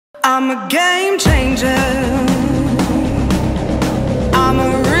I'm a game changer. I'm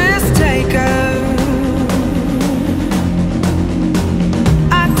a risk taker.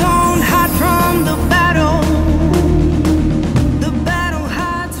 I don't hide from the battle. The battle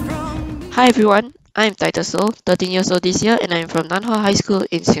hides from me. Hi everyone, I'm Titus Soh, 13 years old this year, and I'm from Nan Hua High School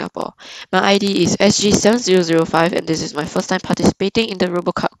in Singapore. My ID is SG7005 and this is my first time participating in the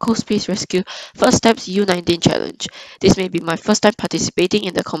RoboCup CoSpace Rescue First Steps U19 Challenge. This may be my first time participating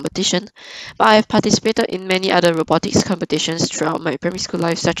in the competition, but I have participated in many other robotics competitions throughout my primary school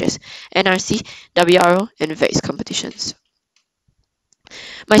life such as NRC, WRO, and VEX competitions.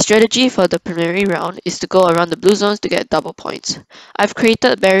 My strategy for the preliminary round is to go around the blue zones to get double points. I've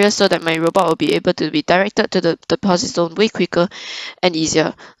created barriers so that my robot will be able to be directed to the deposit zone way quicker and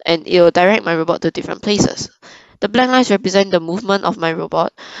easier, and it will direct my robot to different places. The black lines represent the movement of my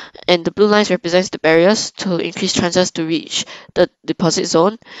robot, and the blue lines represents the barriers to increase chances to reach the deposit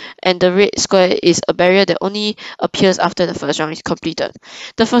zone, and the red square is a barrier that only appears after the first round is completed.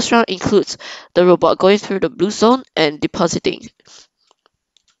 The first round includes the robot going through the blue zone and depositing.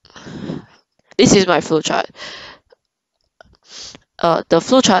 This is my flowchart. The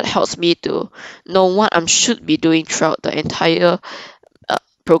flowchart helps me to know what I should be doing throughout the entire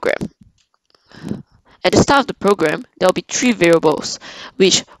program. At the start of the program, there will be 3 variables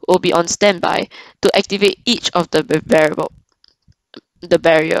which will be on standby to activate each of the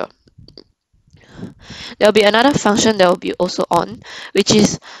barrier. There will be another function that will be also on, which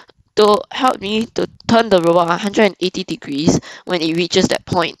is to help me to turn the robot 180 degrees when it reaches that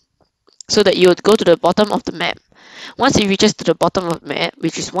point, so that you would go to the bottom of the map. Once it reaches to the bottom of the map,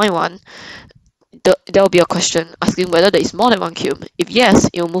 which is Y1, there will be a question asking whether there is more than one cube. If yes,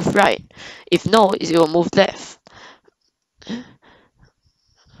 it will move right. If no, it will move left.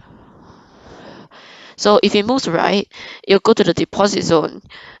 So if it moves right, it will go to the deposit zone.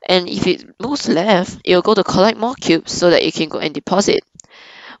 And if it moves left, it will go to collect more cubes so that it can go and deposit.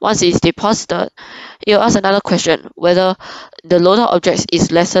 Once it is deposited, it will ask another question whether the loaded objects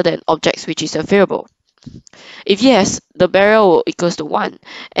is lesser than objects which is a variable. If yes, the barrier will equals to 1,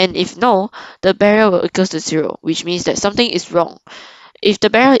 and if no, the barrier will equals to 0, which means that something is wrong. If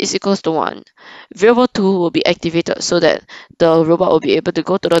the barrier is equals to 1, variable 2 will be activated so that the robot will be able to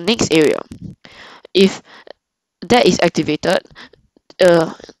go to the next area. If that is activated,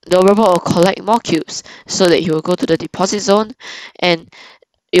 the robot will collect more cubes so that he will go to the deposit zone and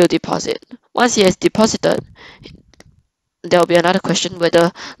it will deposit. Once he has deposited, there will be another question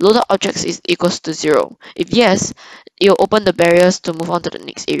whether loaded objects is equals to 0. If yes, it will open the barriers to move on to the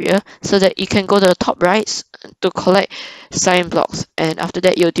next area so that you can go to the top right to collect sign blocks, and after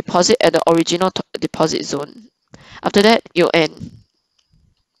that you'll deposit at the original deposit zone. After that, you'll end.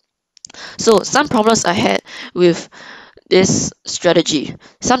 So some problems I had with this strategy.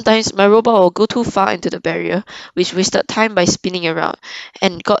 Sometimes my robot will go too far into the barrier, which wasted time by spinning around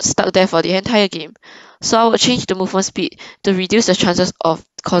and got stuck there for the entire game. So I will change the movement speed to reduce the chances of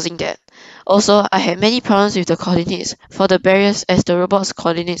causing that. Also, I had many problems with the coordinates for the barriers as the robot's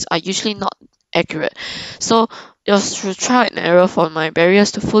coordinates are usually not accurate. So it was through trial and error for my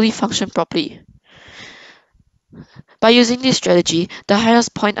barriers to fully function properly. By using this strategy, the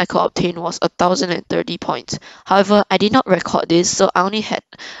highest point I could obtain was 1030 points. However, I did not record this, so I only had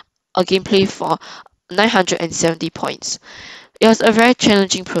a gameplay for 970 points. It was a very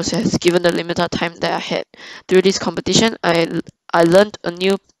challenging process given the limited time that I had. Through this competition, I learned a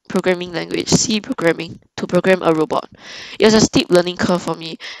new programming language, C programming, to program a robot. It was a steep learning curve for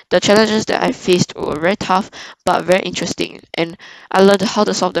me. The challenges that I faced were very tough but very interesting, and I learned how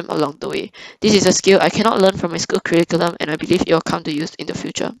to solve them along the way. This is a skill I cannot learn from my school curriculum, and I believe it will come to use in the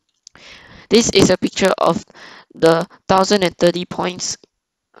future. This is a picture of the 1030 points.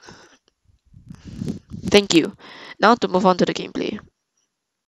 Thank you. Now to move on to the gameplay.